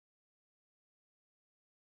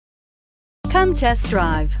Come test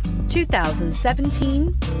drive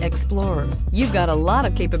 2017 Explorer. You've got a lot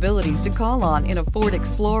of capabilities to call on in a Ford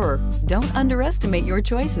Explorer. Don't underestimate your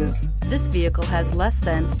choices. This vehicle has less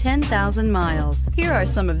than 10,000 miles. Here are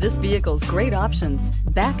some of this vehicle's great options: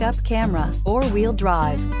 backup camera, four-wheel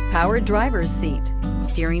drive, powered driver's seat,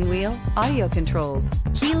 steering wheel audio controls,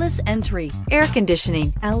 keyless entry, air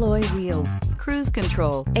conditioning, alloy wheels, cruise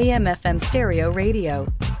control, AM/FM stereo radio,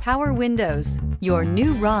 power windows. Your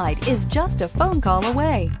new ride is just a phone call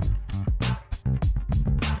away.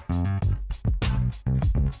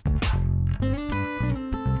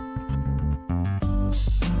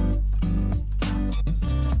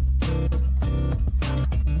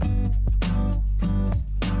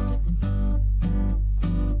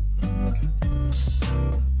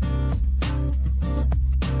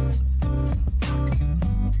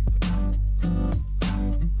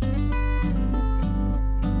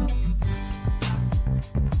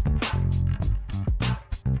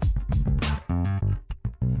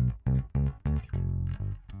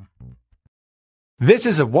 This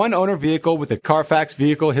is a one-owner vehicle with a Carfax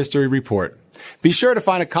Vehicle History Report. Be sure to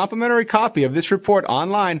find a complimentary copy of this report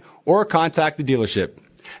online or contact the dealership.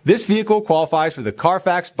 This vehicle qualifies for the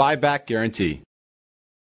Carfax Buyback Guarantee.